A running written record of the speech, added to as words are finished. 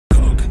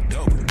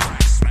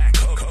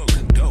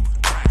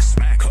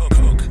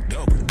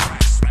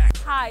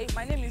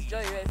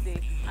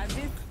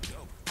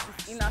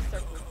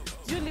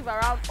live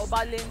around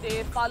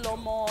Obalende,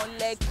 Falomo,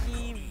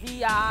 Lekki,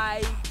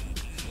 VI,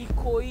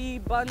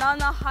 Ikoyi,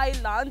 Banana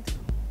Highland,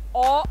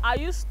 or are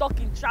you stuck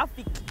in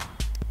traffic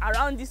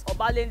around this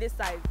Obalende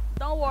side?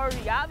 Don't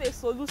worry, I have a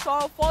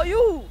solution for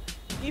you.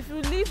 If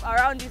you live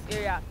around this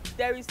area,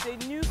 there is a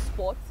new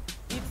spot.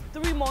 It's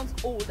 3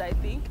 months old, I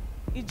think.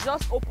 It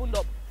just opened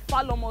up,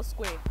 Falomo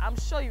Square. I'm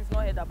sure you've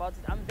not heard about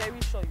it. I'm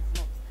very sure you've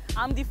not.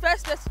 I'm the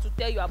first person to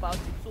tell you about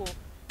it, so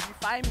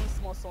if I miss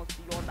small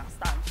something, you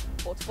understand.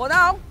 But for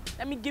now,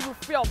 let me give you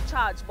free of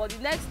charge. But the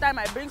next time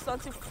I bring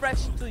something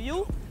fresh to you,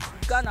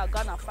 you're gonna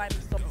find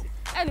me something.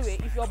 Anyway,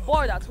 if you're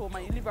bored at home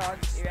and you live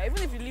around this area,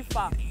 even if you live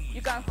far,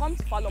 you can come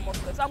to Falomo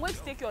Square. So I'm going to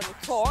take you on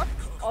a tour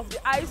of the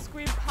ice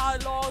cream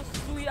parlors,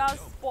 suya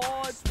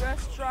spots,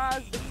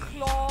 restaurants, the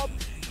club,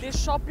 the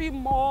shopping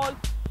mall.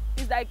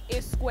 It's like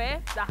a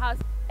square that has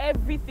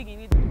everything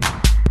in it.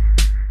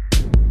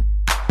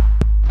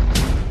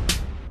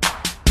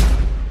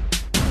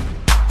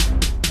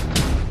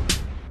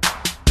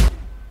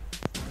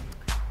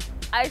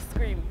 Ice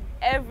cream,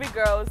 every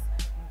girl's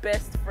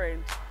best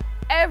friend,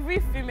 every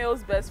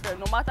female's best friend,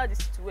 no matter the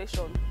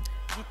situation,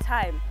 the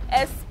time,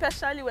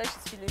 especially when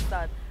she's feeling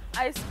sad.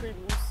 Ice cream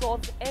will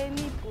solve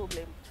any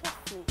problem.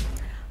 Trust me,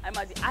 I'm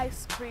at the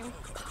ice cream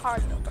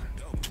parlor.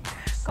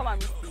 Come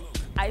and meet me,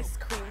 ice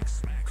cream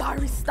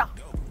barista.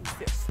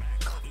 Yes.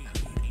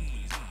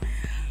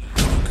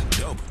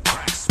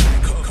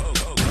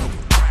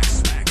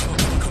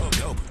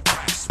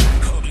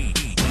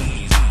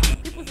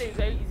 People say it's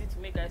very easy to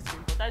make ice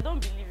cream, but I don't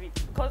believe it,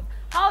 because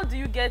how do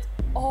you get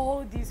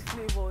all these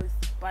flavors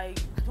by, I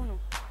don't know.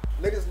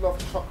 Ladies love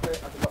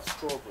chocolate and they love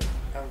strawberry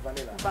and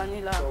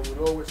vanilla. So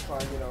we'll always try,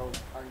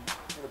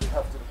 and be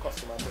helpful to the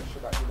customer and make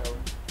sure that,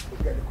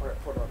 they get the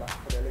correct product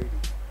for their lady.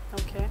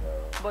 Okay.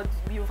 But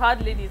you've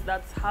had ladies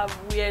that have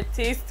weird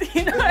taste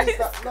in ice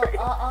cream.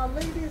 No, our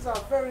ladies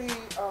are very,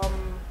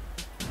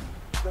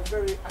 they're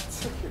very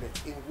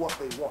articulate in what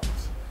they want.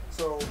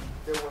 So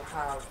they will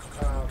have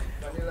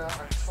vanilla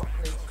and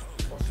chocolate,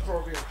 or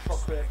strawberry and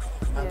chocolate,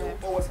 and they'll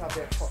always have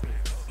their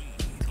toppings.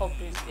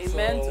 Toppings.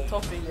 Amen to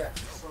toppings. Yeah.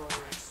 So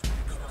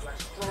we have like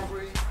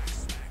strawberry,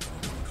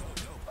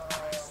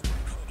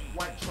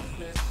 white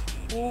chocolate.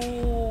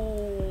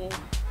 Ooh.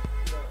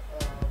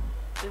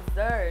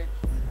 Dessert.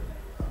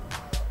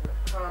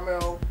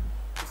 Caramel.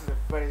 This is a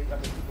very,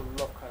 people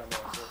love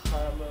caramel. So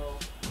caramel,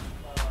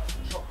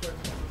 chocolate,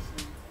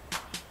 obviously.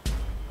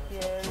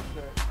 Yeah.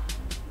 Chocolate.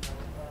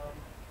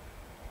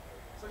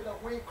 So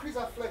we increase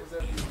our flavors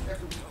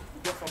every week.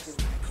 We get something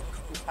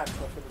to add to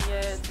our flavor.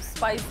 Yeah, to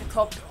spice it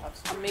up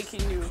and make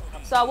it new.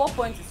 So at what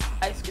point is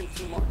ice cream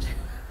too much?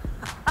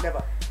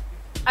 Never.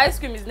 Ice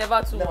cream is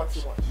never too much. Never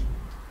too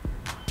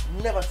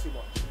much. Never too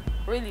much.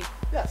 Really?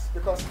 Yes,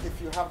 because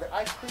if you have the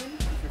ice cream,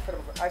 if you're fed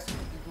up with ice cream,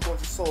 you can go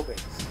into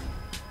sorbets.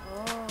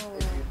 Oh.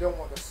 If you don't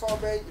want the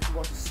sorbet, if you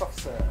want to soft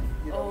serve,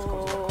 it's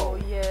going to the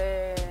cone.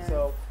 Yeah.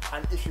 So,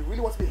 and if you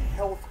really want to be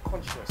health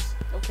conscious,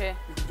 okay,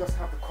 you can just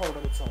have the cone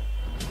on its own.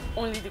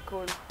 Only the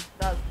cone.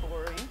 That's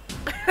boring.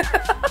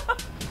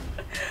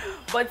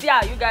 But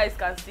yeah, you guys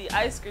can see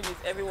ice cream is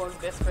everyone's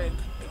best friend.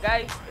 The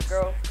guy, the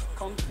girl,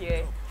 come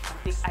here and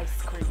take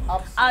ice cream.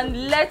 Absolutely.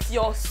 And let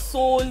your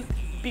soul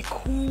be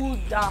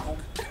cooled down.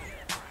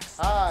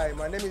 Hi,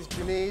 my name is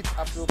Junaid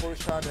Abdul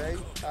Borishade.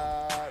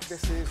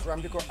 This is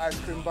Rambiko Ice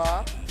Cream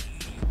Bar,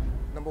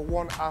 number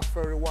 1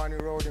 Alpha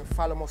Rewani Road in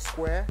Falomo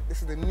Square.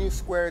 This is the new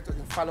square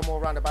in Falomo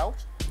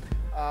roundabout.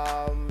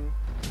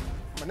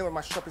 My name of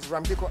my shop is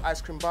Rambiko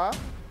Ice Cream Bar.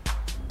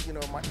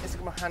 My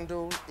Instagram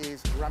handle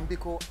is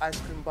Rambiko Ice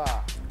Cream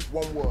Bar,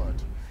 one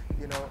word.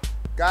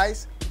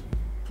 Guys,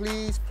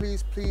 please,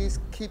 please, please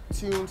keep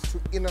tuned to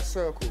Inner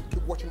Circle.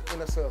 Keep watching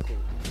Inner Circle.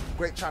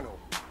 Great channel.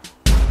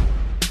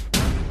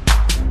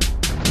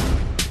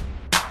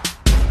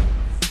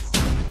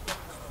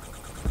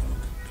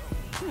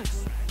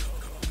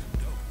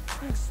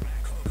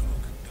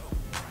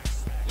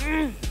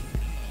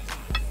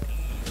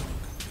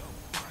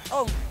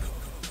 Oh,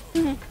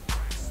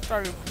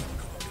 sorry.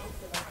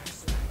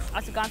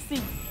 As you can see,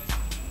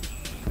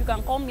 you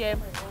can come here,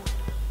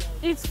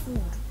 eat food.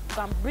 You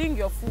can bring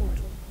your food,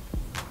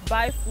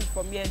 buy food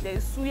from here. There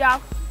is suya,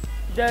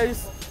 there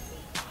is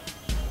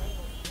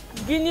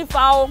guinea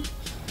fowl.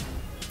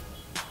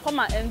 Come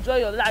and enjoy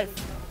your life.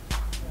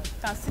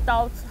 You can sit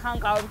out,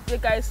 hang out,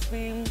 take ice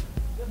cream,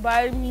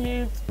 buy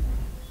meat.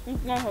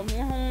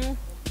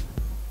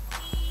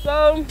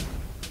 So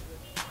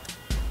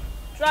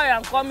try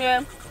and come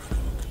here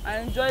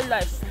and enjoy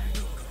life.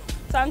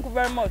 Thank you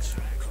very much.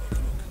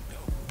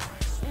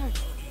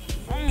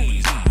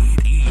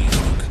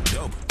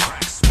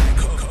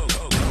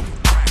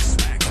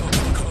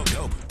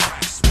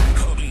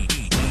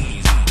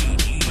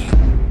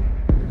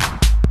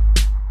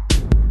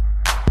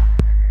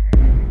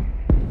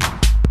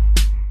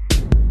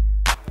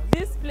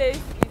 This place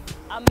is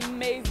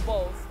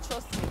amazeballs,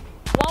 trust me.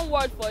 One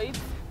word for it,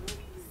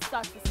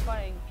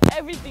 satisfying.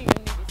 Everything you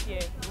need is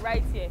here,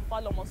 right here,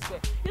 Falomo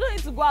Square. You don't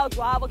need to go out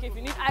to have, okay, if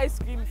you need ice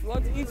cream, if you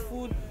want to eat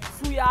food,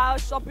 suya,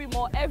 shopping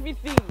mall,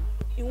 everything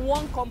in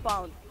one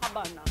compound. How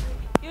about now?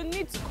 you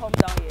need to come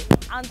down here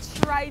and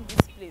try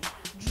this place.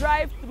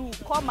 Drive through,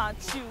 come and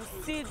chill,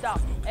 sit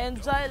down,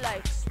 enjoy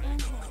life.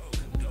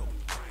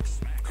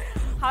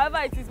 However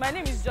it is, my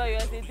name is Joy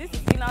USA. This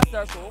is Inner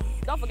Circle.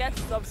 Don't forget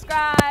to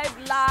subscribe,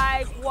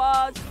 like,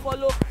 watch,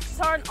 follow,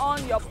 turn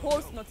on your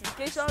post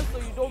notifications so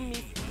you don't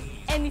miss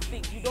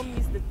anything, you don't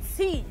miss the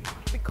tea,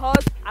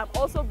 because I'm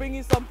also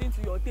bringing something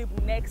to your table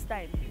next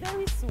time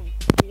very soon.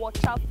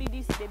 Watch out for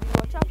this, baby.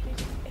 Watch out for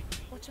this.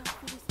 Watch out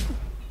for this.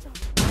 Watch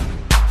out.